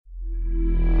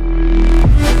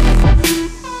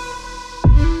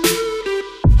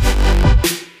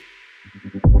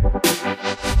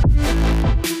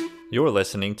You're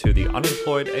listening to the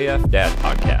Unemployed AF Dad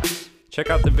podcast. Check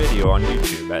out the video on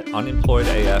YouTube at Unemployed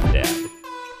AF Dad.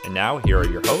 And now, here are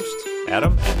your hosts,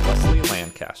 Adam and Leslie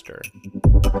Lancaster.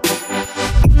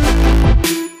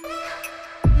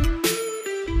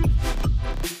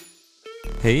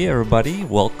 Hey everybody,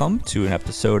 welcome to an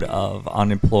episode of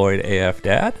Unemployed AF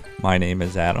Dad. My name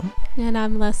is Adam. And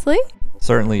I'm Leslie.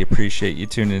 Certainly appreciate you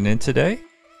tuning in today.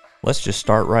 Let's just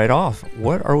start right off.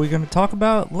 What are we going to talk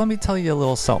about? Let me tell you a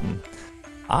little something.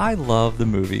 I love the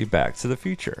movie Back to the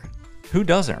Future. Who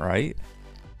doesn't, right?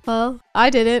 Well, I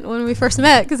didn't when we first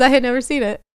met because I had never seen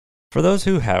it. For those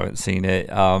who haven't seen it,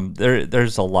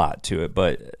 there's a lot to it,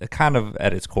 but kind of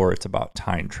at its core, it's about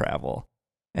time travel.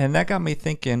 And that got me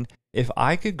thinking, if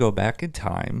I could go back in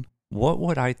time, what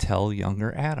would I tell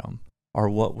younger Adam? Or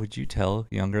what would you tell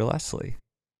younger Leslie?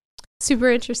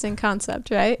 Super interesting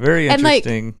concept, right? Very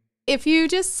interesting. And if you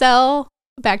just sell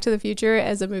Back to the Future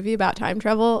as a movie about time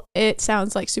travel, it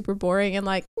sounds like super boring and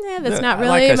that's not really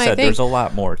like I my said, thing. There's a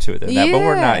lot more to it than that, but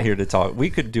we're not here to talk.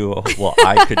 We could do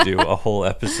I could do a whole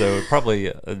episode,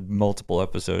 probably multiple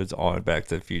episodes on Back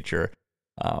to the Future,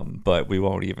 but we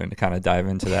won't even kind of dive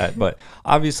into that. But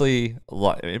obviously, a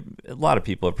lot of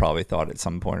people have probably thought at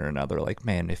some point or another, like,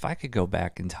 man, if I could go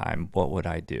back in time, what would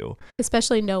I do?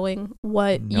 Especially knowing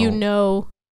what you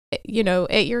know,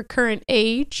 at your current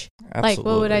age. Absolutely. Like,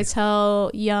 what would I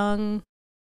tell your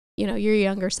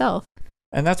younger self?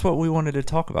 And that's what we wanted to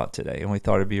talk about today. And we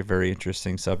thought it'd be a very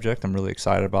interesting subject. I'm really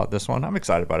excited about this one. I'm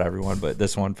excited about everyone, but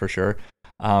this one for sure.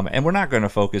 And we're not going to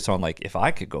focus on, if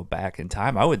I could go back in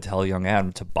time, I would tell young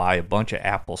Adam to buy a bunch of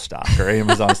Apple stock or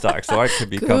Amazon stock so I could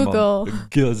become a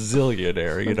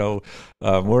gazillionaire.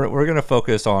 We're going to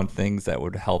focus on things that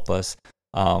would help us,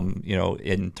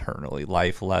 internally,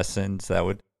 life lessons that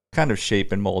would kind of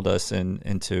shape and mold us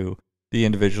into the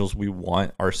individuals we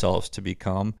want ourselves to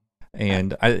become.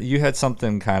 And you had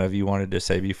something kind of you wanted to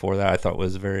say before that I thought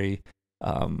was very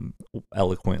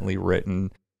eloquently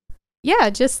written. Yeah,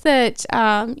 just that,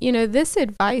 this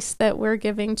advice that we're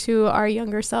giving to our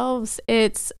younger selves,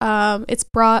 it's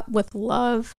brought with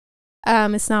love.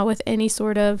 It's not with any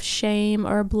sort of shame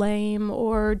or blame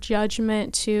or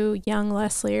judgment to young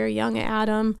Leslie or young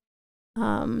Adam.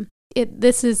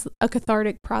 This is a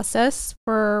cathartic process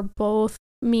for both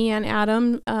me and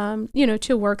Adam,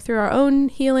 to work through our own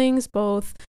healings,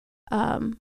 both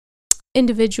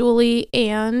individually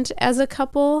and as a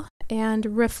couple.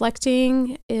 And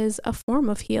reflecting is a form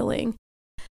of healing.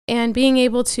 And being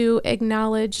able to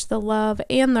acknowledge the love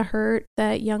and the hurt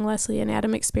that young Leslie and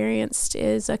Adam experienced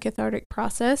is a cathartic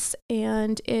process.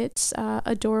 And it's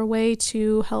a doorway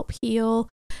to help heal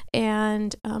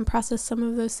and process some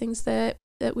of those things that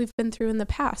we've been through in the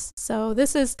past. So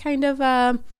this is kind of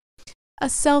a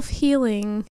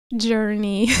self-healing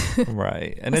journey.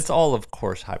 Right. And it's all, of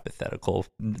course, hypothetical.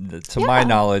 To my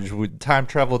knowledge, time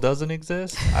travel doesn't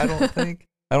exist, I don't think.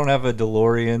 I don't have a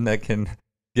DeLorean that can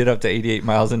get up to 88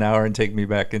 miles an hour and take me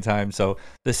back in time. So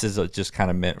this is just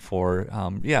kind of meant for,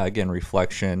 again,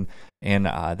 reflection. And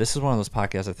this is one of those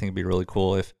podcasts I think would be really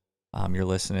cool if you're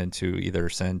listening to either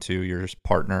send to your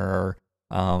partner or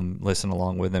listen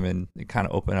along with them and kind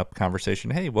of open up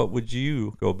conversation. Hey, what would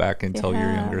you go back and tell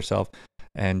your younger self?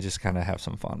 And just kind of have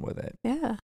some fun with it.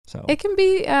 Yeah. So it can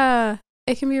be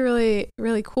really,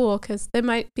 really cool because there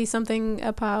might be something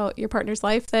about your partner's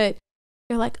life that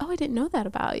you're like, oh, I didn't know that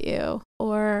about you,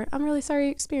 or I'm really sorry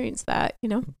you experienced that.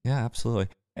 Yeah, absolutely.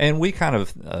 And we kind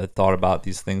of thought about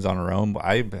these things on our own.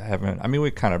 But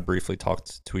we kind of briefly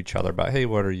talked to each other about, hey,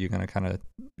 what are you going to kind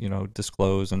of,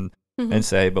 disclose and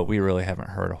say, but we really haven't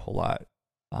heard a whole lot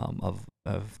of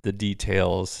the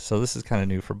details. So this is kind of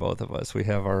new for both of us. We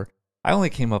have I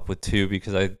only came up with 2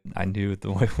 because I knew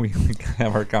the way we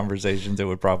have our conversations, it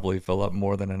would probably fill up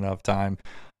more than enough time.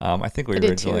 I think we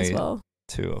originally did 2 as well.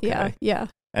 2. Okay. Yeah.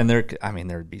 And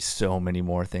there'd be so many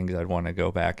more things I'd want to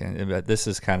go back and this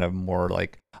is kind of more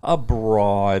like a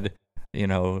broad,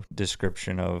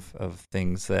 description of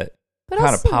things that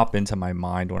kind of pop into my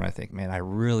mind when I think, man, I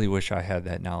really wish I had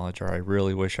that knowledge, or I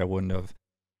really wish I wouldn't have,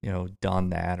 done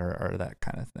that or that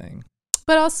kind of thing.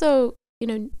 But also,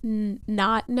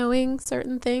 not knowing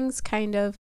certain things kind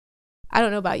of, I don't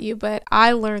know about you, but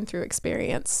I learn through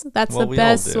experience. That's the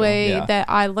best way that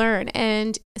I learn.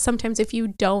 And sometimes if you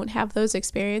don't have those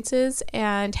experiences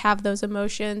and have those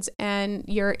emotions and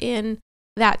you're in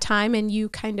that time and you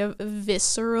kind of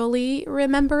viscerally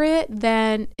remember it,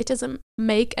 then it doesn't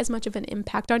make as much of an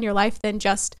impact on your life than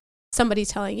just somebody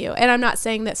telling you. And I'm not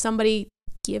saying that somebody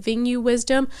giving you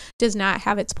wisdom does not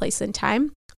have its place in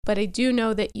time. But I do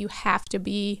know that you have to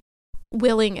be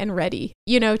willing and ready,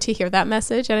 to hear that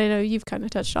message. And I know you've kind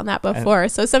of touched on that before.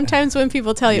 So sometimes when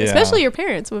people tell you, especially your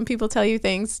parents, when people tell you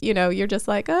things, you're just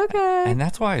like, okay. And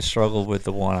that's why I struggle with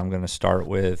the one I'm going to start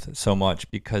with so much,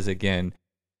 because again,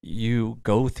 you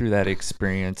go through that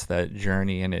experience, that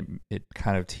journey, and it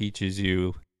kind of teaches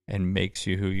you and makes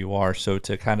you who you are. So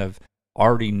to kind of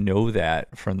already know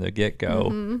that from the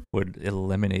get-go would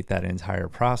eliminate that entire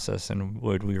process. And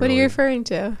what are you referring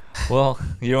to? Well,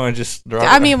 you want to just why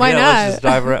not? Let's just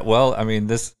dive right. Well, I mean,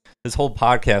 this whole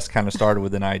podcast kind of started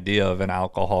with an idea of an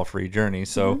alcohol-free journey.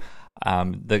 So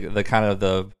the kind of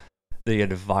the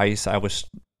advice I was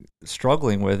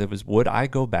struggling with, it was, would I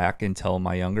go back and tell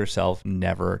my younger self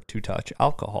never to touch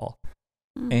alcohol?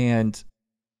 And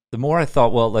the more I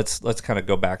thought, well, let's kind of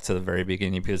go back to the very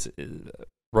beginning, because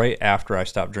right after I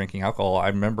stopped drinking alcohol, I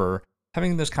remember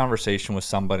having this conversation with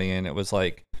somebody, and it was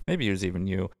like, maybe it was even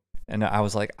you, and I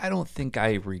was like, I don't think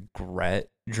I regret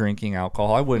drinking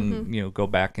alcohol. I wouldn't, go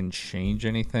back and change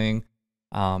anything,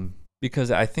 because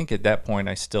I think at that point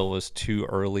I still was too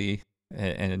early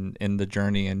in the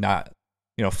journey and not,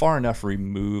 far enough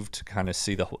removed to kind of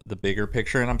see the bigger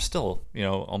picture. And I'm still,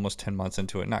 almost 10 months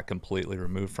into it, not completely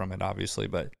removed from it, obviously,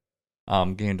 but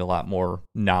gained a lot more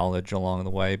knowledge along the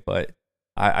way. But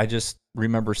I just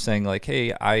remember saying like,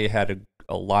 hey, I had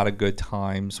a lot of good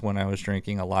times when I was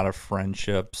drinking. A lot of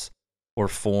friendships were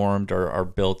formed or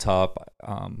built up.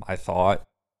 I thought,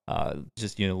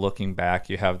 just, looking back,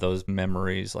 you have those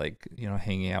memories, like,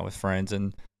 hanging out with friends.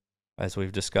 And as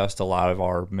we've discussed, a lot of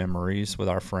our memories with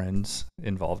our friends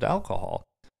involved alcohol.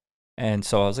 And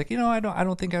so I was like, I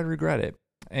don't think I'd regret it.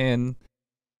 And,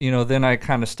 then I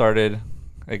kind of started,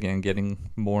 again, getting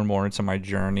more and more into my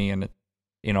journey. And,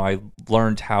 I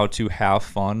learned how to have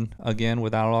fun again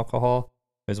without alcohol.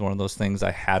 It was one of those things.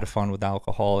 I had fun with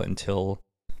alcohol until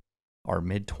our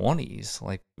mid-20s.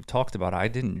 Like we've talked about, we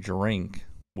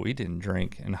didn't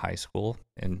drink in high school,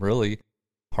 and really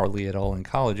hardly at all in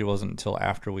college. It wasn't until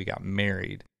after we got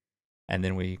married, and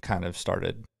then we kind of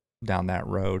started down that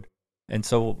road. And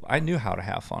so I knew how to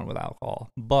have fun with alcohol,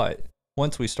 but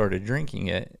once we started drinking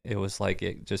it, it was like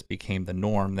it just became the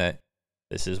norm that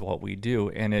this is what we do.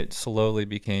 And it slowly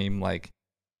became like,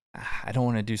 I don't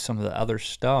want to do some of the other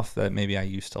stuff that maybe I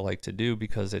used to like to do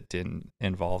because it didn't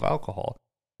involve alcohol.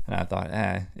 And I thought,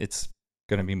 it's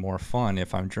going to be more fun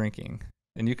if I'm drinking.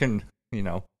 And you can,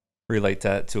 relate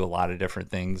that to a lot of different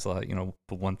things. Like,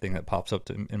 the one thing that pops up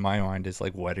in my mind is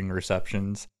like wedding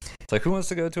receptions. It's like, who wants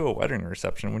to go to a wedding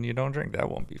reception when you don't drink? That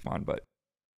won't be fun. But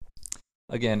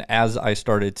again, as I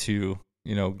started to,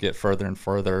 get further and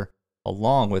further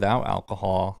along without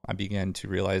alcohol, I began to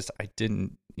realize I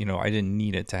didn't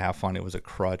need it to have fun. It was a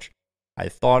crutch. I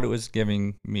thought it was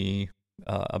giving me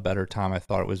a better time. I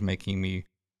thought it was making me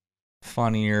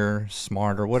funnier,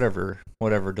 smarter, whatever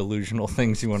delusional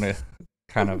things you want to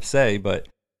kind of say. But,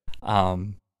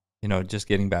 just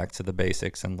getting back to the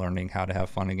basics and learning how to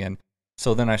have fun again.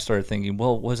 So then I started thinking,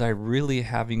 well, was I really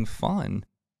having fun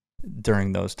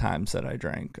during those times that I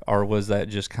drank? Or was that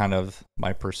just kind of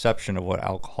my perception of what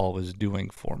alcohol was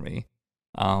doing for me?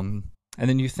 And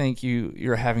then you think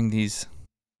you're having these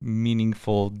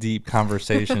meaningful, deep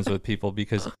conversations with people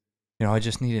because, I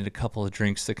just needed a couple of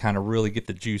drinks to kind of really get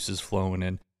the juices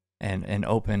flowing and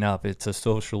open up. It's a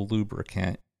social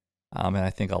lubricant. And I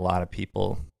think a lot of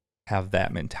people have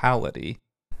that mentality.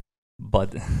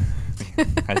 But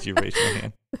as you raise your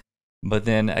hand. But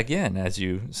then again, as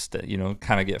you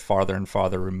kind of get farther and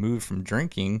farther removed from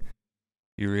drinking,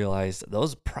 you realize that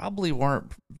those probably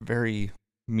weren't very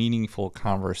meaningful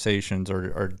conversations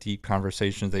or deep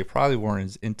conversations. They probably weren't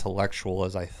as intellectual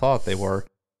as I thought they were.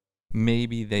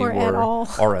 Maybe they were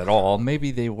at all.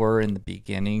 Maybe they were in the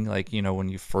beginning, like, when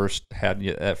you first had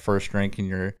that first drink and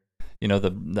you're,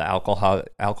 the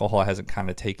alcohol hasn't kind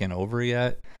of taken over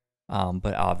yet.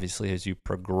 But obviously, as you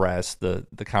progress, the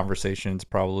conversations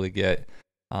probably get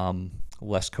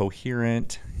less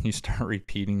coherent. You start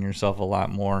repeating yourself a lot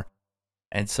more.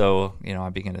 And so, I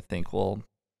began to think, well,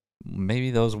 maybe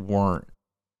those weren't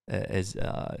as,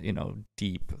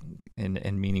 deep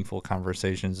and meaningful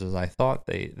conversations as I thought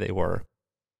they were.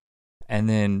 And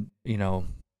then,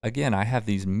 again, I have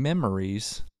these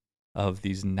memories of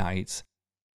these nights,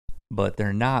 but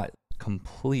they're not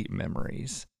complete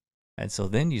memories. And so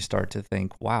then you start to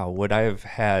think, wow, would I have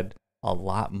had a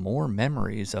lot more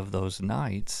memories of those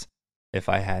nights if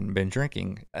I hadn't been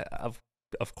drinking? Of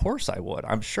course I would.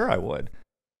 I'm sure I would.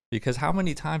 Because how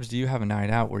many times do you have a night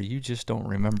out where you just don't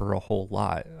remember a whole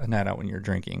lot, a night out when you're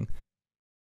drinking?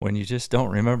 when you just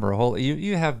don't remember a whole,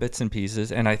 you have bits and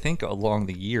pieces. And I think along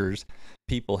the years,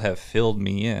 people have filled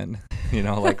me in,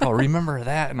 like, oh, remember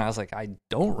that? And I was like, I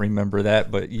don't remember that,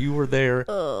 but you were there.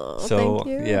 Oh, so thank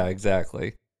you. Yeah,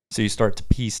 exactly. So you start to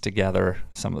piece together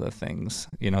some of the things,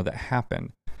 that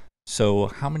happen. So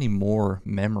how many more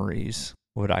memories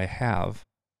would I have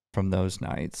from those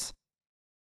nights?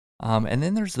 And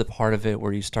then there's the part of it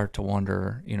where you start to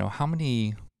wonder, how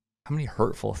many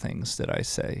hurtful things did I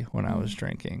say when I was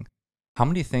drinking? How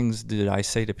many things did I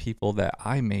say to people that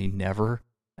I may never,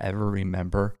 ever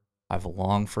remember? I've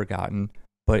long forgotten,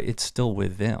 but it's still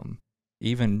with them.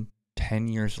 Even 10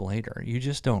 years later, you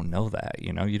just don't know that,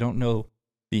 you don't know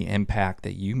the impact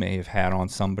that you may have had on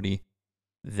somebody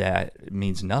that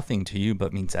means nothing to you,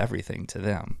 but means everything to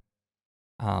them.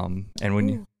 And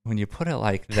when you put it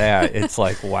like that, it's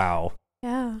like, wow.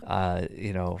 Yeah.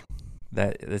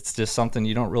 That it's just something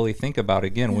you don't really think about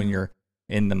again when you're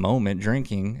in the moment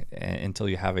drinking until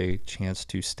you have a chance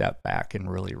to step back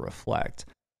and really reflect.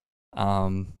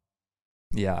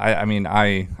 Yeah, I mean,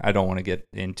 I don't want to get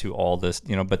into all this,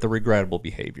 but the regrettable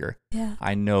behavior. Yeah.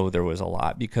 I know there was a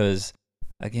lot because,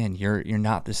 again, you're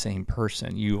not the same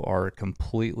person. You are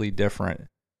completely different.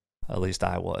 At least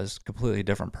I was completely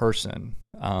different person.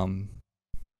 And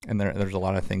there's a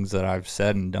lot of things that I've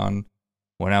said and done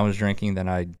when I was drinking that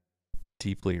I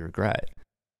deeply regret.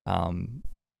 And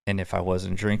if I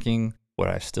wasn't drinking, would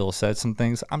I still said some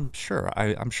things? I'm sure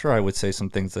I would say some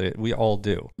things that we all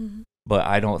do, but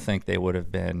I don't think they would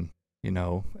have been,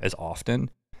 as often.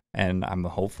 And I'm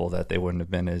hopeful that they wouldn't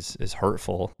have been as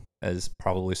hurtful as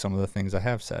probably some of the things I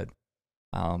have said.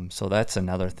 So that's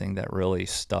another thing that really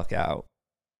stuck out.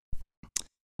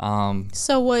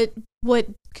 So what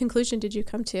conclusion did you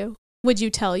come to? Would you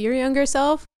tell your younger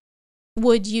self?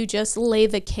 Would you just lay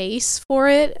the case for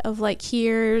it of like,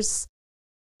 here's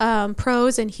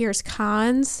pros and here's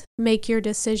cons, make your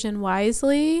decision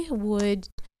wisely?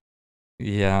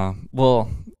 Yeah,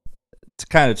 well,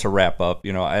 to wrap up,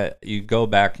 you go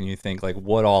back and you think like,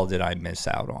 what all did I miss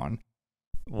out on?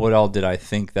 What all did I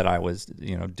think that I was,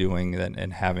 doing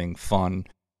and having fun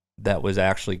that was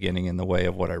actually getting in the way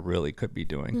of what I really could be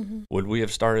doing? Would we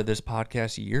have started this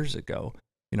podcast years ago?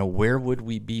 Where would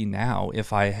we be now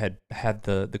if I had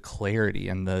the clarity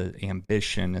and the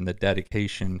ambition and the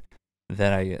dedication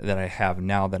that I have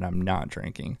now that I'm not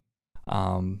drinking?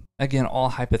 Again,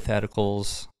 all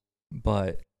hypotheticals,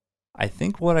 but I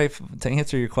think to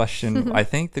answer your question, I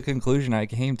think the conclusion I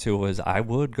came to was I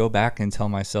would go back and tell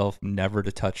myself never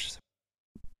to touch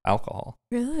alcohol.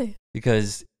 Really?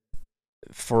 Because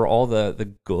for all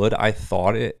the good I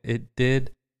thought it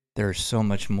did, there's so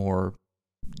much more,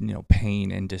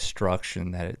 pain and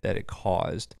destruction that it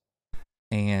caused.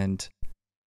 And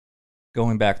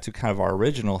going back to kind of our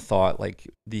original thought, like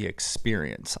the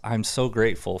experience, I'm so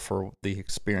grateful for the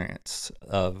experience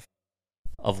of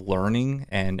learning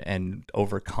and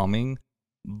overcoming.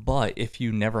 But if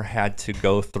you never had to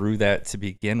go through that to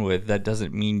begin with, that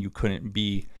doesn't mean you couldn't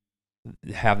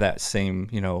have that same,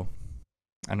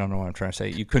 I don't know what I'm trying to say.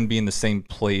 You couldn't be in the same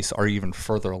place or even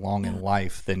further along in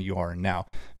life than you are now.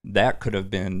 That could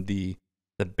have been the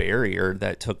barrier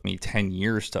that took me 10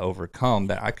 years to overcome,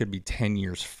 that I could be 10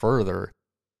 years further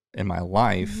in my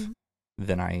life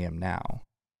than I am now.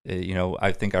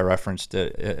 I think I referenced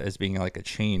it as being like a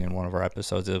chain in one of our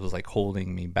episodes. It was like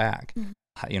holding me back.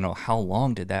 How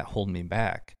long did that hold me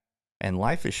back? And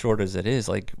life as short as it is,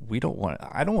 like I don't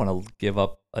want to give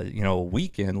up a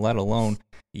weekend, let alone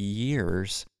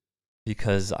years,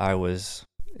 because I was,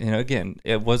 again,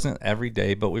 it wasn't every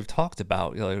day, but we've talked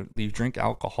about, you drink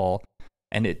alcohol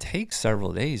and it takes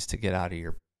several days to get out of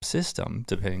your system,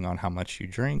 depending on how much you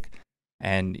drink.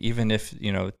 And even if,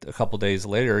 a couple days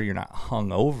later, you're not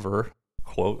hungover,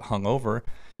 quote, hungover,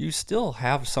 you still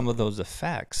have some of those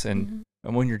effects. And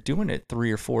when you're doing it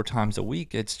 3 or 4 times a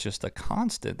week, it's just a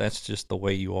constant. That's just the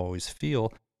way you always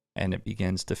feel. And it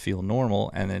begins to feel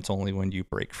normal. And it's only when you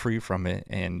break free from it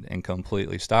and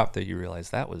completely stop that you realize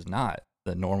that was not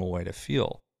the normal way to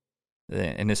feel.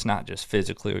 And it's not just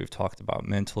physically. We've talked about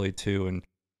mentally too,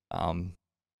 and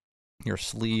your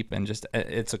sleep, and just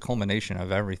it's a culmination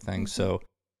of everything. So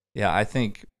yeah, I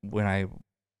think when I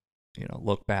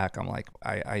look back, I'm like,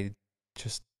 I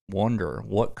just wonder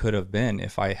what could have been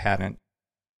if I hadn't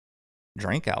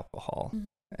drank alcohol.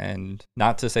 And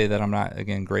not to say that I'm not,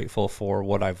 again, grateful for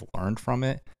what I've learned from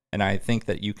it, and I think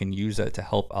that you can use it to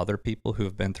help other people who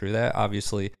have been through that.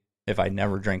 Obviously, if I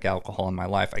never drank alcohol in my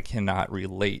life, I cannot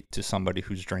relate to somebody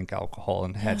who's drank alcohol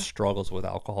and had struggles with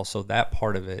alcohol. So that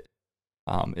part of it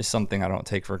is something I don't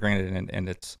take for granted, and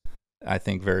it's, I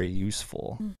think, very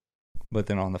useful. But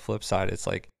then on the flip side, it's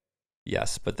like,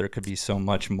 Yes, but there could be so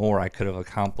much more I could have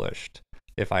accomplished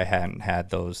if I hadn't had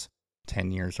those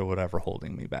 10 years or whatever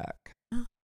holding me back.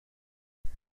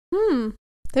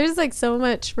 There's like so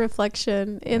much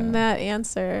reflection in that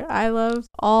answer. I love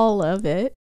all of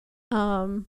it.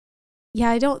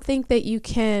 I don't think that you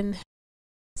can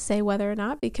say whether or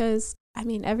not, because I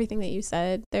mean, everything that you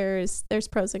said, there's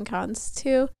pros and cons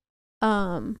too.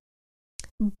 But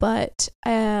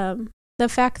the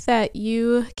fact that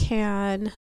you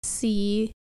can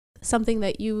see something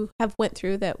that you have went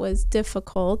through that was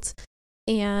difficult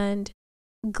and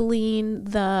glean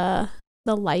the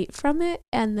light from it,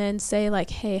 and then say like,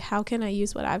 hey, how can I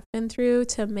use what I've been through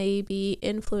to maybe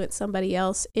influence somebody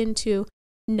else into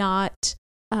not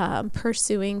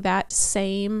pursuing that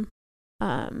same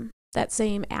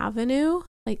avenue,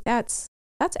 like that's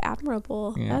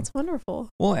admirable. That's wonderful.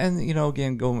 Well, and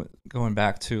again, going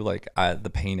back to like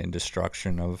the pain and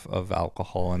destruction of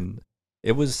alcohol, and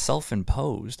it was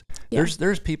self-imposed.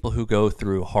 There's people who go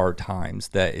through hard times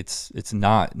that it's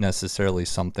not necessarily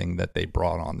something that they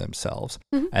brought on themselves,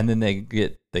 and then they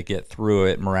get through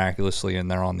it miraculously,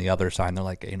 and they're on the other side, and they're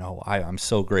like, I'm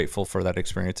so grateful for that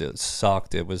experience. It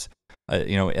sucked. It was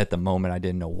at the moment I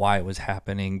didn't know why it was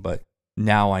happening, but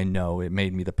now I know it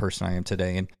made me the person I am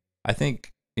today. And I think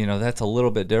that's a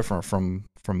little bit different from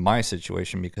my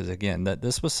situation, because again, that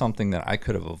this was something that I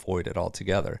could have avoided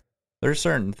altogether. There's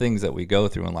certain things that we go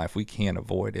through in life we can't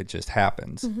avoid. It just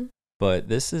happens. But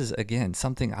this is, again,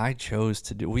 something I chose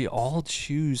to do. We all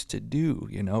choose to do,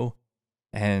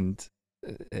 and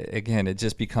again, it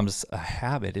just becomes a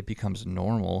habit. It becomes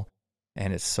normal.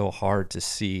 And it's so hard to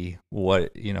see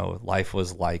what, life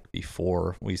was like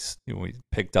before we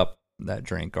picked up that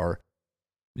drink or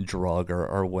drug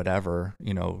or whatever,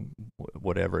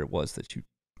 whatever it was that you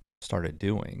started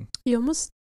doing.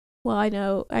 Well, I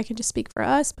know I can just speak for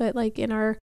us, but like in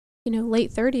our,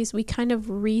 late 30s, we kind of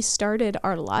restarted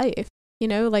our life,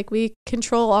 like we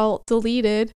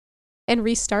Control-Alt-Deleted and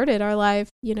restarted our life.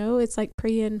 It's like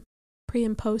pre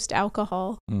and post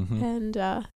alcohol. And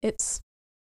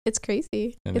it's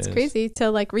crazy. It's crazy to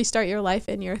like restart your life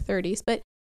in your 30s. But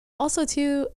also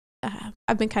too,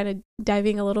 I've been kind of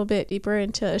diving a little bit deeper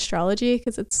into astrology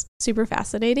because it's super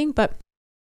fascinating. But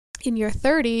in your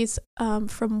 30s,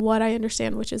 from what I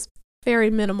understand, which is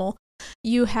very minimal,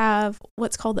 you have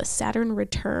what's called a Saturn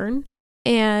return.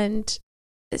 And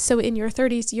so in your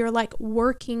 30s, you're like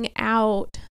working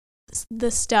out the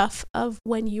stuff of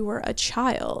when you were a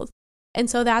child. And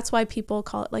so that's why people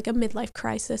call it like a midlife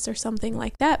crisis or something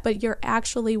like that. But you're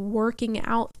actually working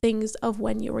out things of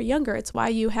when you were younger. It's why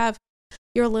you're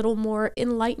a little more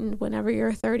enlightened whenever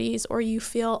you're 30s, or you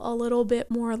feel a little bit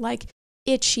more like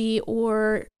itchy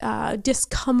or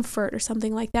discomfort or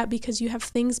something like that, because you have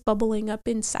things bubbling up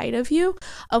inside of you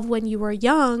of when you were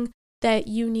young that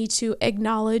you need to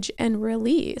acknowledge and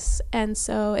release. And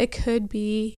so it could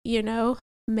be,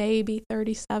 maybe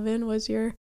 37 was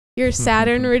your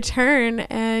Saturn return,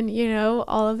 and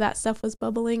all of that stuff was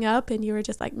bubbling up, and you were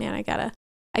just like, man, I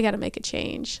gotta make a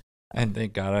change. And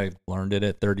thank God I learned it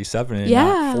at 37 and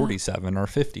not 47 or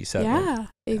 57. Yeah,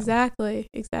 exactly.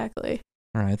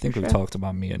 All right, I think we've talked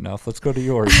about me enough. Let's go to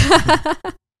yours.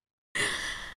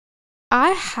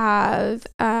 I have,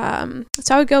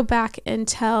 so I would go back and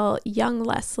tell young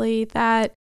Leslie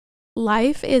that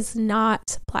life is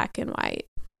not black and white.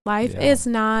 Life is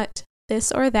not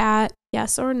this or that,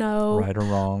 yes or no,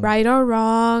 right or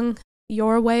wrong,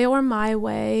 your way or my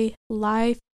way.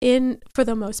 Life, for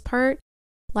the most part,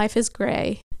 life is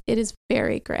gray. It is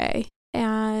very gray.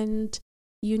 And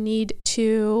you need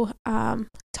to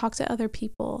talk to other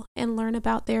people and learn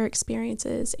about their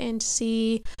experiences and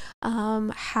see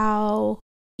how,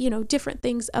 different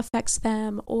things affects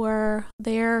them or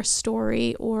their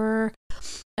story or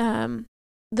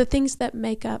the things that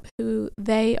make up who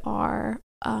they are.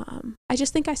 I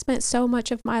just think I spent so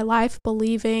much of my life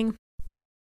believing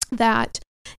that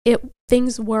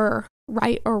things were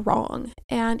right or wrong.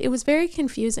 And it was very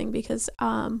confusing because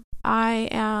I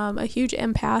am a huge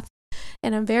empath,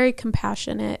 and I'm very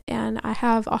compassionate, and I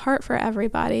have a heart for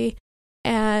everybody.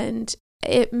 And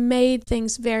it made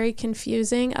things very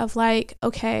confusing of like,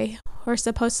 okay, we're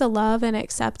supposed to love and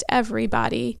accept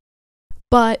everybody,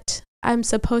 but I'm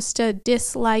supposed to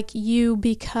dislike you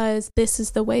because this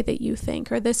is the way that you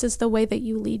think, or this is the way that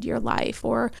you lead your life,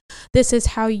 or this is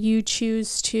how you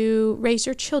choose to raise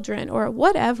your children, or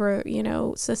whatever,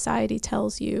 society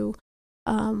tells you,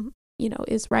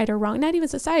 is right or wrong. Not even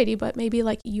society, but maybe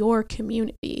like your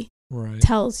community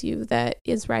tells you that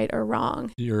is right or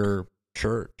wrong. Your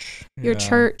church,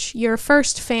 your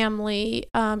first family,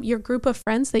 your group of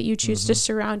friends that you choose to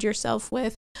surround yourself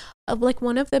with. like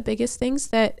one of the biggest things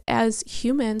that as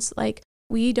humans, like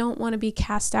we don't want to be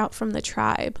cast out from the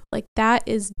tribe. Like that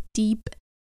is deep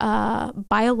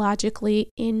biologically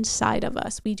inside of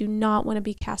us. We do not want to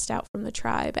be cast out from the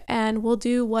tribe, and we'll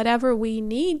do whatever we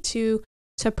need to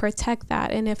protect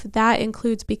that. And if that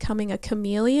includes becoming a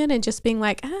chameleon and just being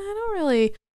like, I don't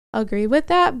really agree with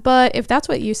that, but if that's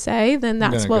what you say, then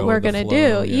that's what we're going to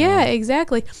do. Yeah,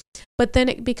 exactly. But then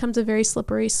it becomes a very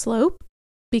slippery slope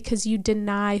because you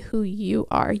deny who you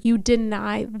are. You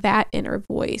deny that inner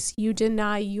voice. You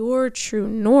deny your true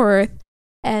north.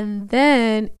 And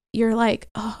then you're like,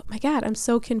 oh my God, I'm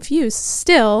so confused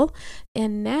still.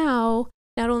 And now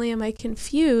not only am I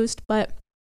confused, but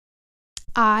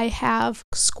I have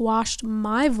squashed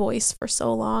my voice for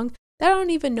so long that I don't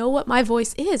even know what my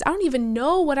voice is. I don't even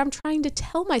know what I'm trying to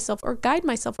tell myself or guide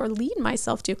myself or lead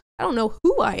myself to. I don't know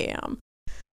who I am.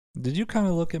 Did you kind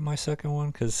of look at my second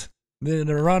one? Because in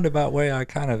a roundabout way,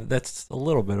 that's a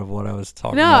little bit of what I was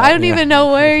talking about. No, I don't even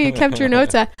know where you kept your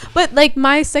notes at. But like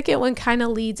my second one kind of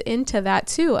leads into that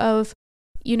too of,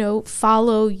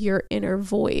 follow your inner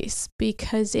voice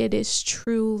because it is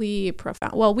truly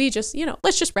profound. Well, we just,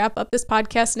 let's just wrap up this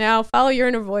podcast now. Follow your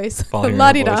inner voice. Follow your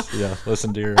inner voice. Yeah.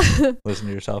 Listen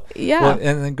to yourself. Yeah. Well,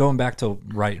 and then going back to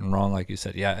right and wrong, like you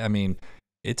said, yeah, I mean,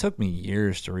 it took me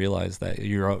years to realize that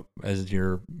as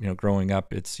you're growing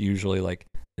up, it's usually like,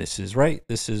 this is right,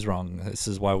 this is wrong, this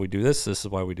is why we do this is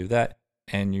why we do that.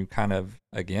 And you kind of,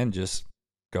 again, just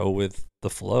go with the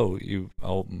flow.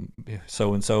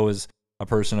 So-and-so is a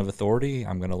person of authority.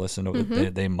 I'm going to listen to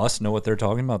it. They must know what they're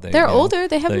talking about. They're older.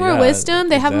 They have more wisdom.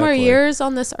 They have more years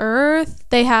on this earth.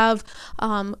 They have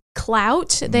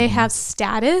clout. They have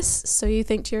status. So you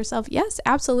think to yourself, yes,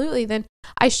 absolutely. Then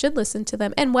I should listen to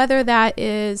them. And whether that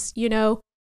is,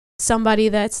 somebody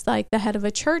that's like the head of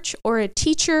a church or a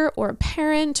teacher or a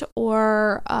parent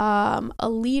or a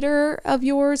leader of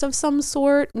yours of some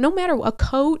sort, no matter a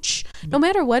coach, no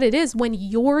matter what it is, when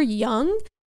you're young,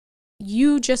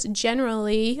 you just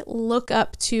generally look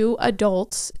up to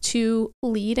adults to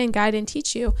lead and guide and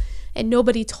teach you. And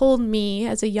nobody told me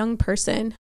as a young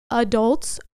person,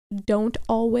 adults don't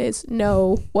always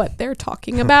know what they're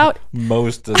talking about.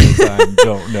 Most of the time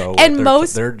don't know. And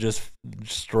they're just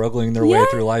struggling their way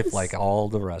through life like all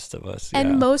the rest of us.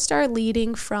 And most are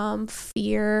leading from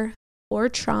fear or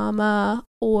trauma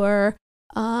or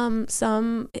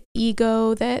some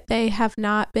ego that they have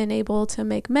not been able to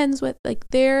make amends with. Like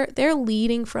they're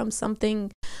leading from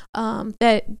something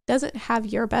that doesn't have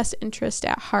your best interest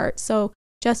at heart. So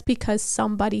just because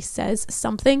somebody says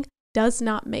something does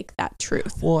not make that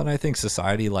truth. Well, and I think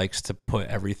society likes to put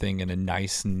everything in a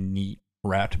nice, neat,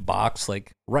 wrapped box,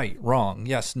 like right, wrong,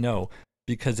 yes, no,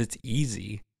 because it's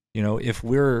easy. If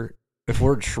we're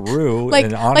true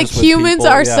and honest with humans people,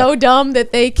 are so dumb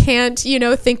that they can't,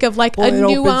 think of like a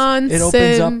nuance. It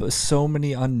opens up so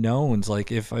many unknowns. Like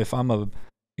if I'm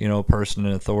a person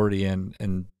in authority and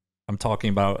I'm talking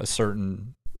about a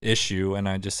certain issue and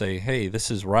I just say, hey,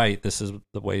 this is right, this is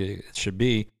the way it should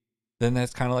be, then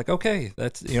that's kind of like, okay,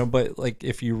 that's, but like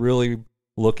if you really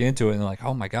look into it and like,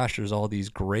 oh my gosh, there's all these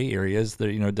gray areas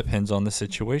that, depends on the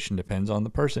situation, depends on the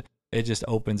person. It just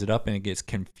opens it up and it gets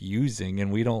confusing,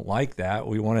 and we don't like that.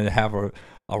 We want to have a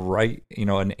right,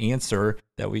 an answer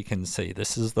that we can say,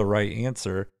 this is the right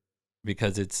answer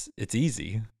because it's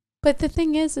easy. But the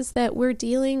thing is that we're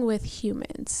dealing with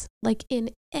humans. Like in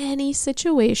any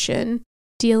situation,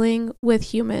 dealing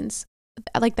with humans,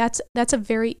 like that's a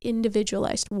very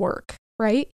individualized work,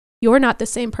 right? You're not the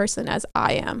same person as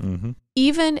I am.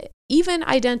 Even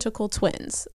identical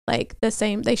twins, like they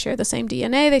share the same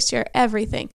DNA, they share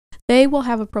everything. They will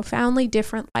have a profoundly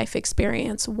different life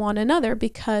experience one another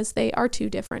because they are two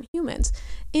different humans.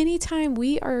 Anytime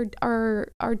we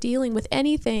are dealing with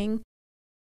anything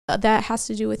that has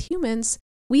to do with humans,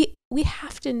 we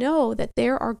have to know that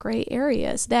there are gray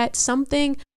areas, that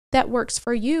something that works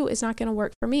for you is not going to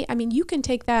work for me. I mean, you can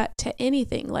take that to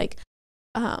anything like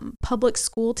public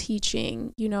school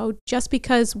teaching. Just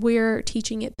because we're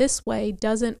teaching it this way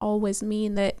doesn't always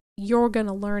mean that you're going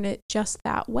to learn it just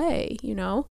that way,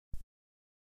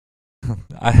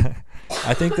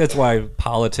 I think that's why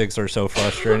politics are so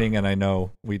frustrating, and I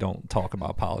know we don't talk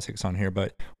about politics on here,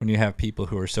 but when you have people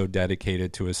who are so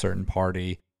dedicated to a certain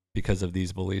party because of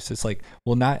these beliefs, it's like,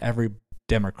 well, not every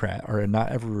Democrat or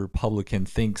not every Republican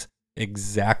thinks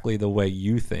exactly the way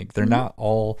you think. They're not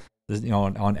all,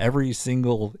 on every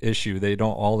single issue, they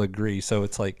don't all agree. So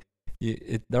it's like,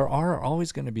 there are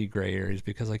always going to be gray areas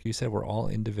because, like you said, we're all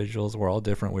individuals. We're all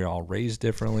different. We're all raised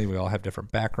differently. We all have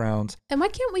different backgrounds. And why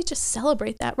can't we just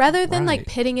celebrate that rather than like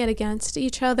pitting it against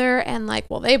each other and like,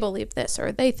 well, they believe this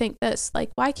or they think this? Like,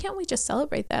 why can't we just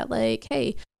celebrate that? Like,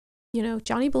 hey, you know,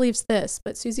 Johnny believes this,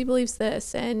 but Susie believes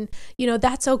this. And, you know,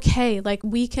 that's okay. Like,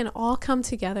 we can all come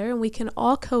together and we can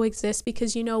all coexist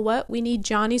because you know what? We need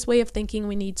Johnny's way of thinking.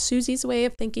 We need Susie's way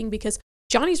of thinking because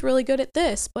Johnny's really good at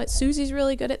this, but Susie's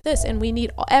really good at this. And we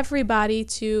need everybody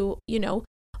to, you know,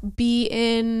 be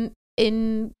in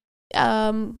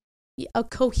a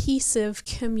cohesive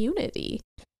community.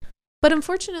 But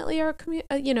unfortunately, our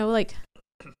you know, like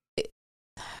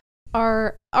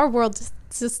our world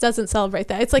just doesn't celebrate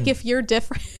that. It's like if you're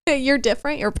different,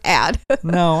 you're bad.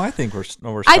 No, I think we're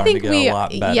starting to get a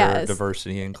lot better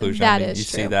diversity and inclusion. I mean, you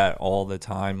see that all the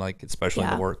time, like especially in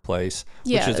the workplace,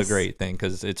 which is a great thing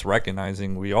because it's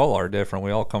recognizing we all are different.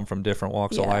 We all come from different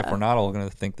walks of life. We're not all going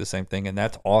to think the same thing, and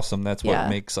that's awesome. That's what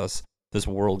makes this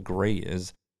world great.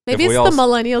 Is maybe it's the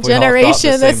millennial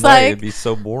generation that's like, it'd be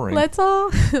so boring. Let's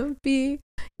all be,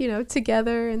 you know,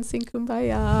 together and sing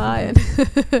Kumbaya.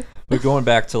 And but going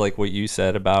back to like what you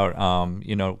said about,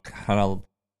 you know, kind of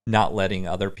not letting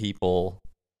other people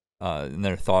and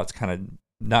their thoughts kind of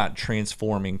not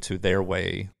transforming to their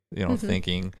way, you know,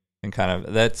 thinking, and kind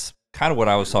of that's kind of what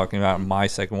I was talking about in my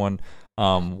second one.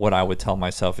 What I would tell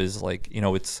myself is like, you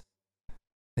know, it's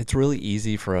really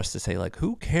easy for us to say like,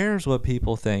 who cares what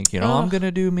people think? You know, I'm going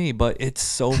to do me. But it's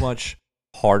so much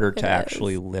harder to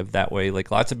actually live that way. Like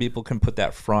lots of people can put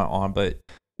that front on, but,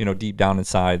 you know, deep down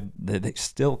inside, they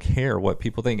still care what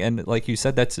people think. And like you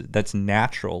said, that's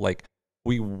natural. Like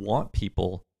we want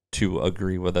people to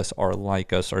agree with us or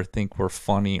like us or think we're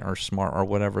funny or smart or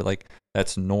whatever. Like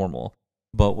that's normal.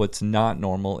 But what's not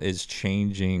normal is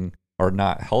changing or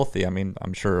not healthy. I mean,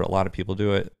 I'm sure a lot of people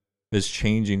do it. Is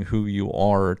changing who you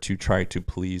are to try to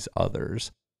please others.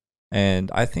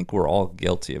 And I think we're all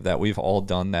guilty of that. We've all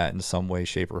done that in some way,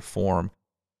 shape, or form.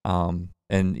 And,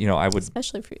 you know, I would...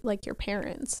 Especially for, like, your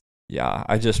parents. Yeah,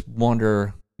 I just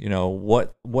wonder, you know,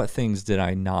 what things did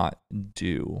I not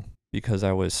do because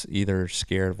I was either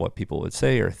scared of what people would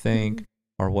say or think,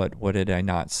 or what did I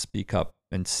not speak up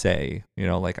and say? You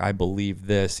know, like, I believe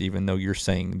this, even though you're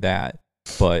saying that.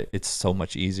 But it's so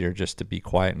much easier just to be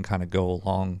quiet and kind of go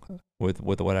along with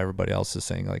what everybody else is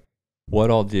saying. Like, what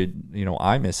all did, you know,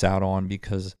 I miss out on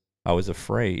because I was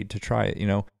afraid to try it, you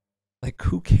know? Like,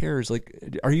 who cares?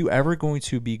 Like, are you ever going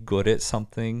to be good at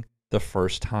something the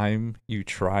first time you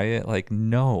try it? Like,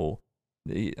 no.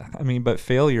 I mean, but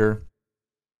failure,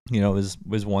 you know, is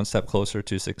one step closer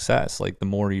to success. Like, the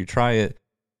more you try it,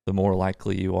 the more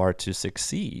likely you are to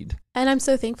succeed. And I'm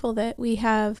so thankful that we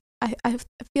have... I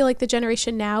feel like the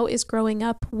generation now is growing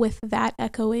up with that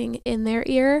echoing in their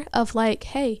ear of like,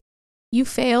 hey, you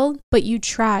failed, but you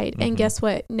tried. And guess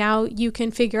what? Now you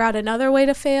can figure out another way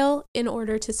to fail in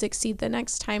order to succeed the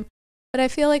next time. But I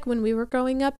feel like when we were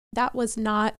growing up, that wasn't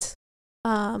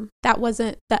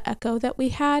the echo that we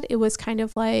had. It was kind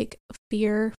of like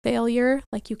fear, failure.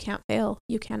 Like you can't fail.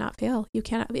 You cannot fail. You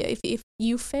cannot. If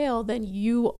you fail, then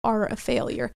you are a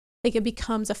failure. Like it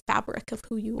becomes a fabric of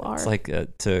who you are. It's like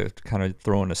to kind of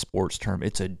throw in a sports term,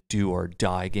 it's a do or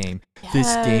die game. Yes.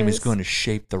 This game is going to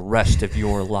shape the rest of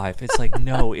your life. It's like,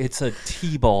 no, it's a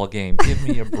t-ball game. Give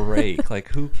me a break. Like,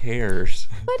 who cares?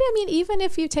 But I mean, even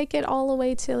if you take it all the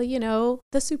way to, you know,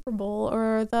 the Super Bowl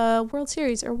or the World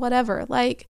Series or whatever,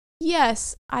 like,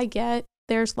 yes, I get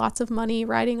there's lots of money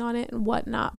riding on it and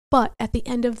whatnot. But at the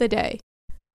end of the day,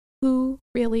 who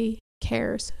really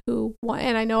cares who won?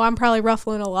 And I know I'm probably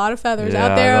ruffling a lot of feathers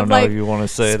out there of like you want to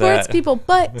say sports that. people,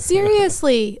 but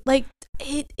seriously, like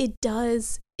it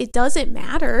doesn't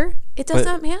matter. It does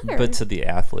not matter. But to the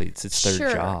athletes, it's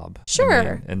their job. Sure. I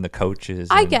mean, and the coaches.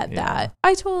 I get that. Know.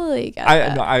 I totally get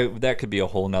that. That could be a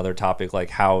whole nother topic,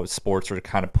 like how sports are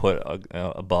kind of put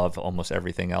above almost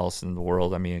everything else in the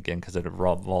world. I mean, again, because it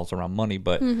revolves around money.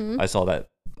 But I saw that.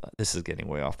 This is getting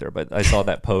way off there, but I saw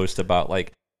that post about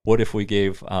like, what if we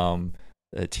gave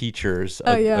teachers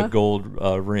a gold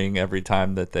ring every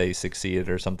time that they succeeded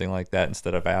or something like that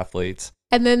instead of athletes?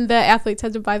 And then the athletes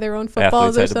had to buy their own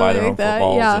footballs or something like that.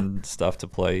 Footballs and stuff to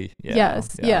play. Yeah,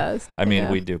 yes. I mean,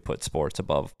 we do put sports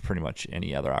above pretty much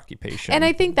any other occupation. And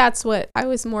I think that's what I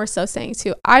was more so saying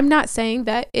too. I'm not saying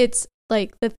that it's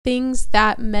like the things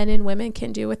that men and women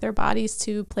can do with their bodies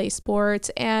to play sports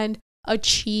and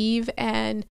achieve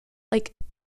and like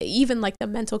even like the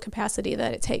mental capacity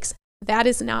that it takes. That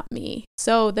is not me.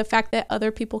 So the fact that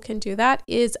other people can do that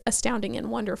is astounding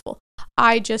and wonderful.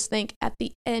 I just think at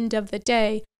the end of the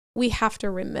day, we have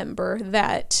to remember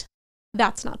that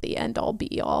that's not the end all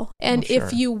be all. And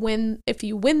if you win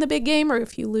the big game, or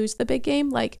if you lose the big game,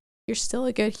 like, you're still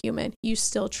a good human. You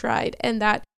still tried. And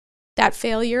that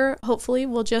failure hopefully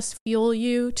will just fuel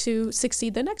you to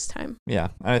succeed the next time. Yeah.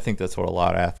 I think that's what a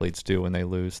lot of athletes do when they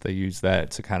lose. They use that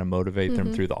to kind of motivate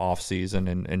them through the off season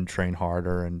and train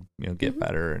harder and, get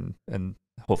better and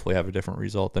hopefully have a different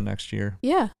result the next year.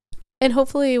 Yeah. And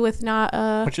hopefully with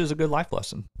not which is a good life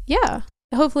lesson. Yeah.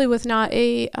 Hopefully with not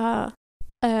a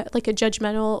like a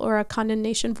judgmental or a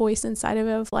condemnation voice inside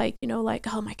of like,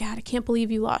 like, oh my God, I can't believe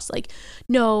you lost. Like,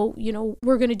 no,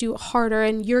 we're going to do it harder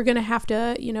and you're going to have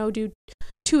to, do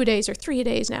 2-a-days or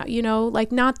 3-a-days now,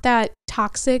 like, not that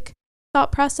toxic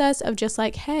thought process of just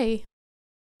like, hey,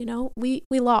 we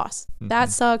lost.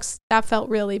 That sucks. That felt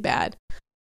really bad.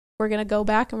 We're going to go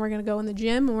back and we're going to go in the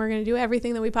gym and we're going to do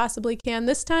everything that we possibly can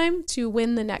this time to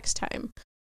win the next time,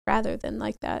 rather than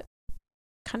like that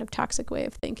kind of toxic way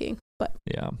of thinking. But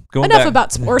yeah, enough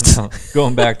about sports.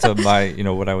 Going back to my,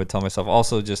 what I would tell myself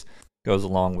also just goes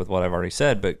along with what I've already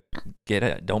said, but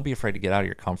don't be afraid to get out of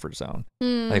your comfort zone.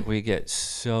 Like, we get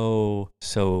so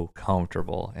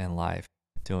comfortable in life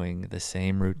doing the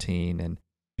same routine, and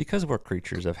because we're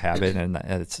creatures of habit, and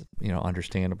it's,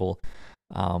 understandable,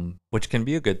 which can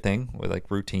be a good thing with like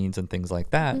routines and things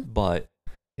like that, but,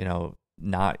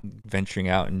 not venturing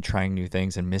out and trying new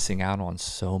things and missing out on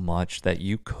so much that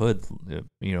you could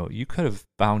have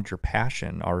found your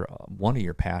passion or one of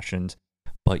your passions,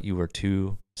 but you were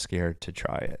too scared to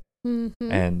try it.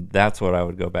 And that's what I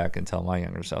would go back and tell my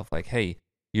younger self, like, hey,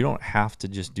 you don't have to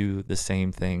just do the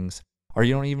same things, or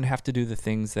you don't even have to do the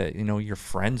things that, your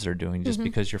friends are doing just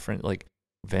because your friend, like,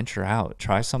 venture out,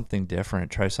 try something different,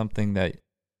 try something that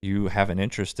you have an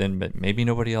interest in, but maybe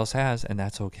nobody else has, and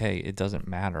that's okay. It doesn't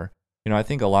matter. I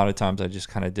think a lot of times I just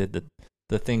kind of did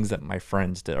the things that my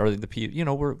friends did, or the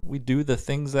people, we do the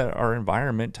things that our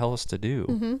environment tell us to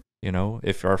do.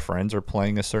 If our friends are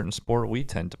playing a certain sport, we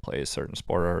tend to play a certain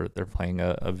sport, or they're playing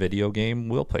a video game,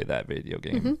 we'll play that video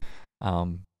game.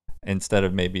 Instead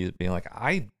of maybe being like,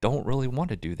 I don't really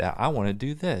want to do that. I want to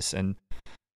do this. And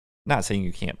not saying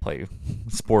you can't play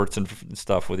sports and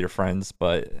stuff with your friends,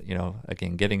 but,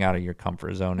 again, getting out of your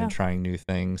comfort zone and trying new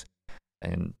things.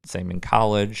 And same in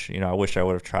college, I wish I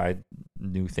would have tried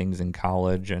new things in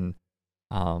college, and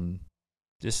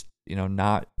just,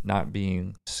 not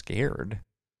being scared.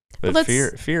 But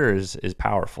fear is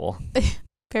powerful.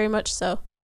 Very much so.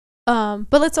 But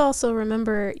let's also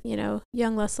remember,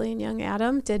 young Leslie and young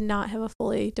Adam did not have a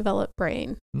fully developed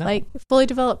brain. No. Like, fully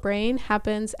developed brain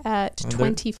happens at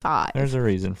 25. There's a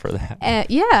reason for that.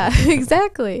 Yeah,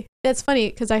 exactly. That's funny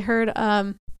because I heard,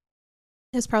 it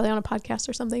was probably on a podcast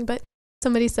or something, but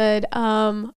somebody said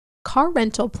car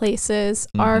rental places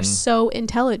are so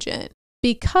intelligent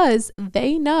because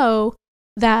they know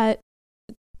that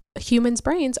humans'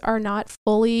 brains are not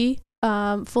fully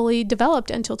developed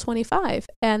until 25,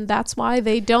 and that's why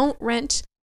they don't rent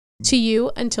to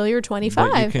you until you're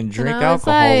 25. But you can drink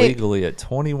alcohol legally at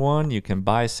 21. You can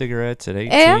buy cigarettes at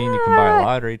 18. Yeah, you can buy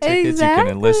lottery tickets. Exactly. You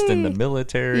can enlist in the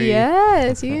military.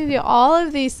 Yes, you can do all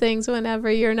of these things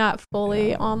whenever you're not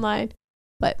fully online.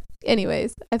 But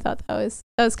anyways, I thought that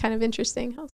was kind of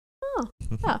interesting. I was like,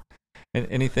 oh, yeah. And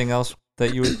anything else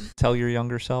that you would tell your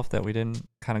younger self that we didn't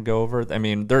kind of go over? I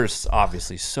mean, there's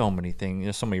obviously so many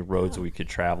things, so many roads we could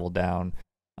travel down.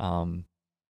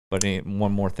 But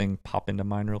one more thing pop into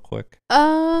mind real quick?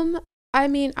 I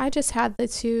mean, I just had the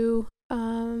two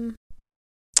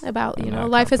about,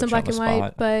 life isn't black and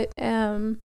white, but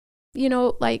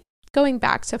like going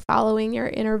back to following your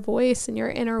inner voice and your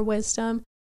inner wisdom.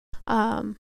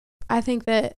 I think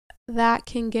that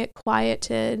can get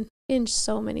quieted in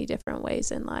so many different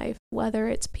ways in life, whether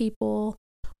it's people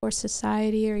or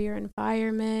society or your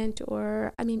environment,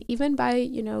 or, I mean, even by,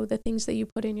 the things that you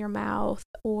put in your mouth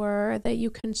or that you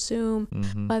consume,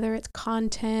 whether it's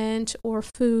content or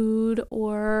food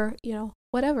or,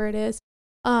 whatever it is.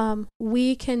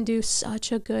 We can do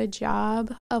such a good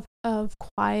job of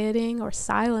quieting or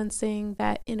silencing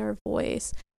that inner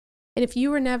voice. And if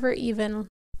you were never even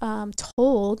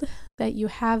told that you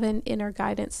have an inner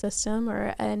guidance system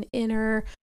or an inner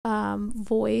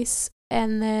voice,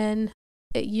 and then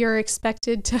you're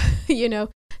expected to,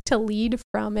 to lead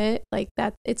from it, like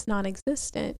that, it's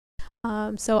non-existent.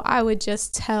 So I would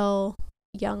just tell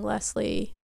young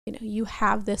Leslie, you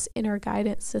have this inner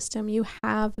guidance system. You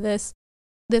have this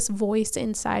voice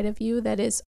inside of you that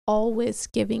is always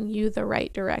giving you the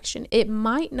right direction. It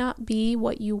might not be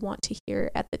what you want to hear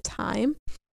at the time,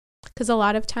 because a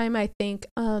lot of time I think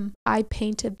I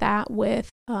painted that with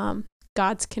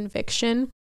God's conviction.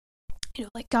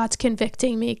 Like, God's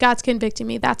convicting me.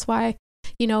 That's why,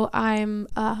 I'm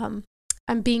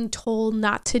I'm being told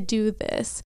not to do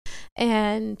this.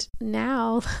 And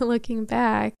now looking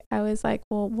back, I was like,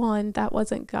 well, one, that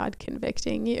wasn't God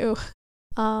convicting you.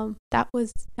 That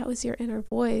was your inner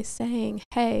voice saying,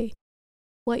 hey,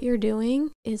 what you're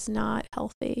doing is not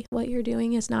healthy. What you're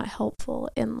doing is not helpful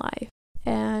in life.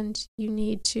 And you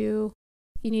need to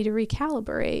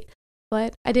recalibrate.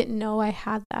 But I didn't know I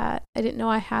had that. I didn't know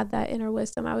I had that inner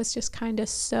wisdom. I was just I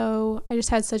just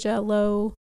had such a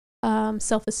low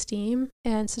self-esteem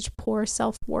and such poor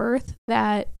self-worth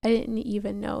that I didn't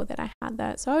even know that I had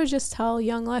that. So I would just tell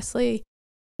young Leslie,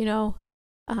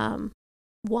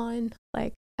 one,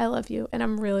 like, I love you and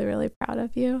I'm really, really proud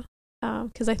of you,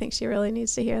 because I think she really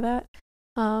needs to hear that.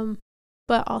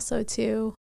 But also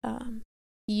two,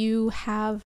 you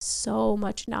have so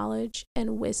much knowledge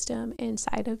and wisdom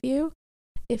inside of you.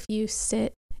 If you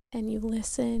sit and you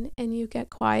listen and you get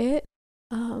quiet,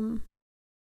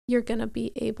 you're going to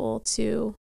be able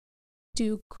to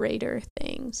do greater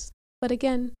things. But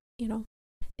again,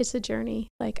 it's a journey.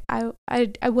 Like I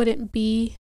wouldn't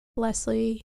be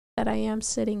Leslie that I am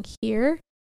sitting here.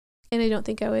 And I don't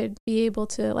think I would be able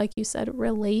to, like you said,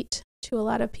 relate to a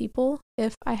lot of people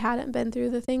if I hadn't been through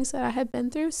the things that I had been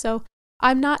through. So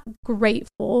I'm not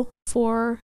grateful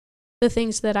for the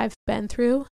things that I've been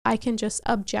through. I can just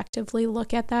objectively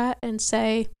look at that and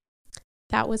say,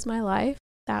 that was my life.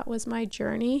 That was my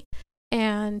journey.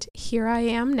 And here I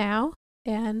am now.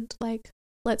 And like,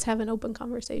 let's have an open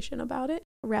conversation about it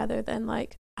rather than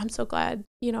like, I'm so glad,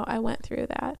 I went through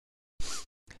that.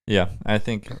 Yeah, I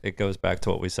think it goes back to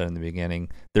what we said in the beginning.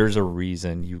 There's a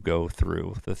reason you go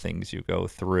through the things you go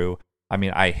through. I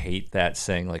mean, I hate that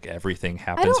saying like everything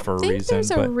happens for a reason.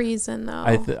 There's a reason though.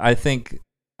 I think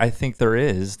there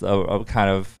is a kind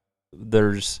of,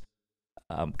 there's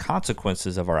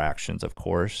consequences of our actions, of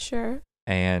course. Sure.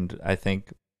 And I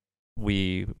think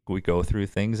we go through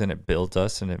things and it builds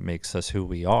us and it makes us who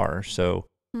we are. So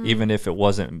even if it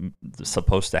wasn't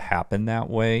supposed to happen that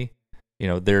way,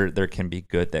 there can be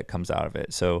good that comes out of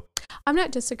it. So I'm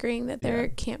not disagreeing that there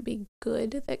can't be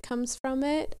good that comes from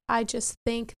it. I just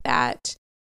think that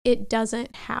it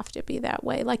doesn't have to be that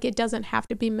way. Like it doesn't have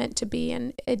to be meant to be,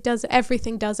 and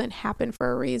everything doesn't happen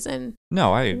for a reason.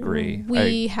 No, I agree.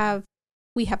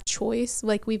 We have choice.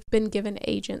 Like we've been given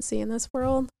agency in this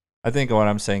world. I think what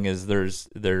I'm saying is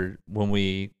when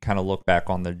we kind of look back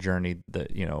on the journey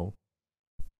that,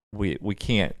 we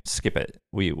can't skip it.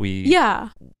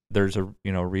 There's a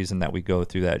reason that we go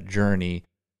through that journey.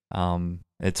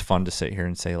 It's fun to sit here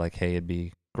and say like, hey, it'd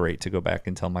be great to go back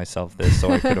and tell myself this so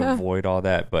I could avoid all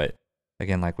that. But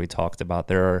again, like we talked about,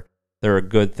 there are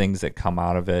good things that come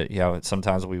out of it.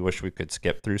 Sometimes we wish we could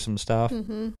skip through some stuff.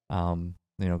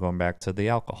 Going back to the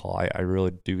alcohol, I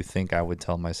really do think I would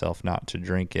tell myself not to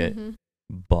drink it.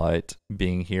 But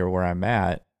being here where I'm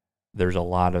at, there's a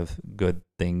lot of good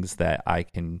things that I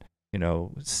can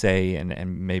say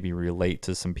and maybe relate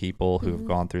to some people who have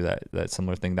gone through that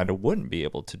similar thing that I wouldn't be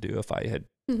able to do if I had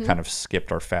kind of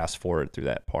skipped or fast forward through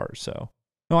that part. So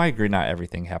no, I agree. Not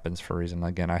everything happens for a reason.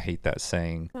 Again, I hate that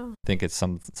saying. I think it's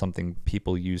something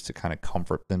people use to kind of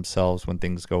comfort themselves when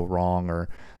things go wrong, or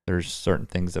there's certain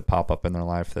things that pop up in their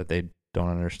life that they don't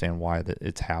understand why that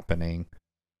it's happening.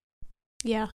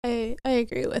 Yeah, I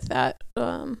agree with that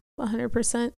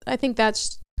 100%. I think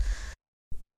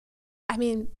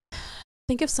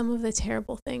think of some of the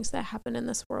terrible things that happen in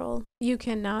this world. You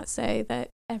cannot say that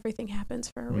everything happens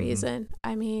for a reason.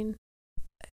 I mean,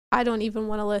 I don't even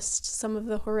want to list some of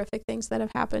the horrific things that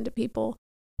have happened to people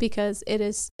because it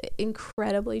is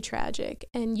incredibly tragic.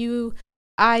 And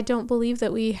I don't believe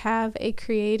that we have a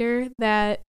creator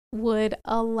that would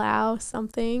allow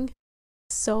something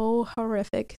so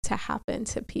horrific to happen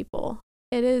to people.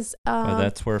 It is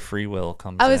that's where free will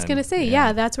comes in. I was going to say,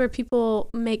 that's where people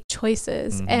make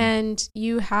choices, and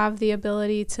you have the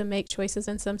ability to make choices,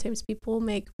 and sometimes people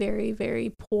make very,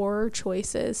 very poor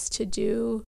choices to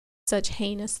do such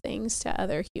heinous things to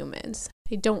other humans.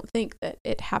 I don't think that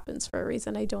it happens for a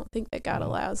reason. I don't think that God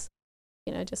allows,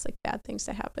 just like bad things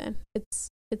to happen.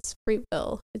 It's free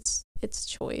will. It's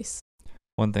choice.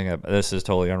 One thing, this is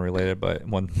totally unrelated, but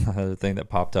one other thing that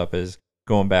popped up is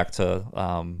going back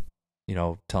to,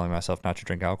 telling myself not to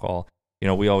drink alcohol.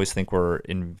 We always think we're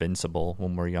invincible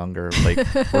when we're younger. Like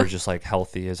we're just like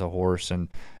healthy as a horse. And,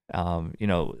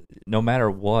 no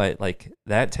matter what, like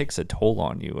that takes a toll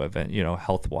on you,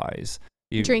 health wise.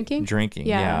 Drinking.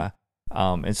 Yeah.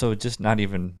 And so just not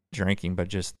even drinking, but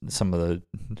just some of the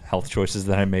health choices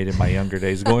that I made in my younger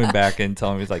days, going back and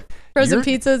telling me like frozen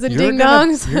pizzas and ding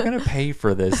dongs. You're going to pay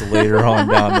for this later on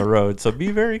down the road. So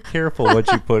be very careful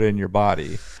what you put in your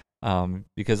body.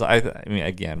 Because I mean,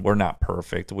 again, we're not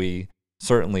perfect. We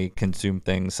certainly consume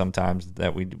things sometimes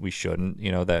that we shouldn't,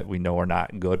 that we know are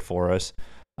not good for us.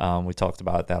 We talked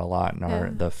about that a lot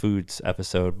in the foods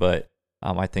episode, but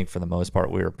I think for the most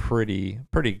part we were pretty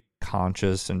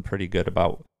conscious and pretty good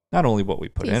about not only what we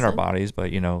put in our bodies,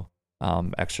 but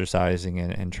exercising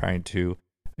and trying to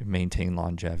maintain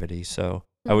longevity. So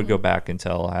I would go back and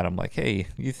tell Adam, like, hey,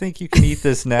 you think you can eat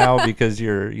this now because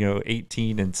you're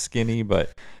 18 and skinny,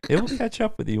 but it will catch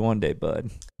up with you one day,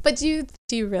 bud. But do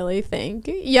you really think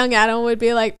young Adam would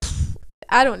be like,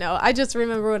 I don't know. I just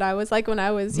remember what I was like when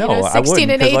I was 16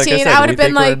 and 18. Like I would have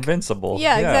been like invincible.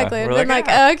 Yeah, exactly. I'd been like,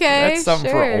 okay, that's something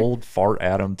for old fart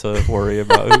Adam to worry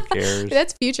about. Who cares?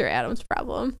 That's future Adam's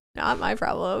problem, not my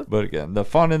problem. But again, the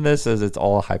fun in this is it's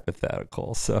all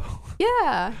hypothetical. So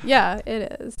yeah,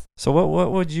 it is. So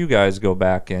what would you guys go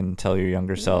back and tell your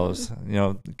younger selves?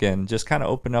 Again, just kind of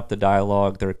open up the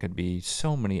dialogue. There could be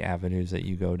so many avenues that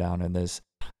you go down in this.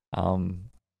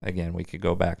 Again, we could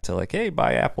go back to like, hey,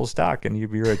 buy Apple stock and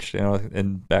you'd be rich.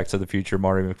 And Back to the Future,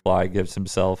 Marty McFly gives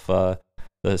himself a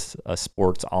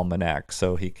sports almanac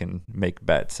so he can make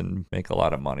bets and make a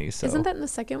lot of money. So isn't that in the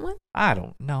second one? I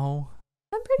don't know.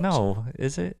 I'm pretty sure.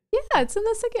 Is it? Yeah, it's in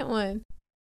the second one.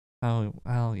 Oh,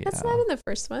 well, yeah. That's not in the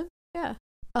first one. Yeah.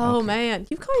 Oh, okay. Man.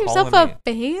 You call yourself a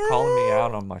fan? Calling me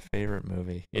out on my favorite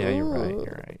movie. Yeah, Ooh.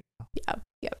 You're right.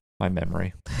 Yeah. My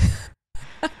memory.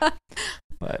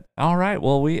 But all right,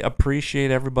 well, we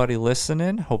appreciate everybody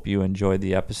listening. Hope you enjoyed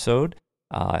the episode.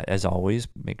 As always,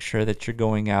 make sure that you're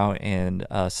going out and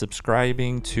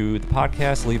subscribing to the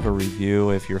podcast. Leave a review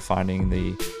if you're finding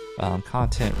the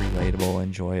content relatable,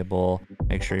 enjoyable.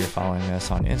 Make sure you're following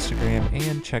us on Instagram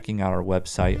and checking out our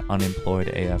website,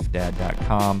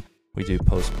 unemployedafdad.com. We do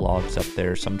post blogs up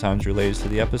there, sometimes related to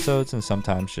the episodes and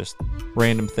sometimes just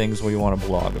random things we want to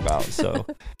blog about. So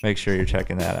make sure you're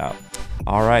checking that out.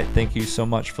 All right. Thank you so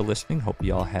much for listening. Hope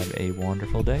you all have a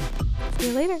wonderful day. See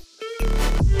you later.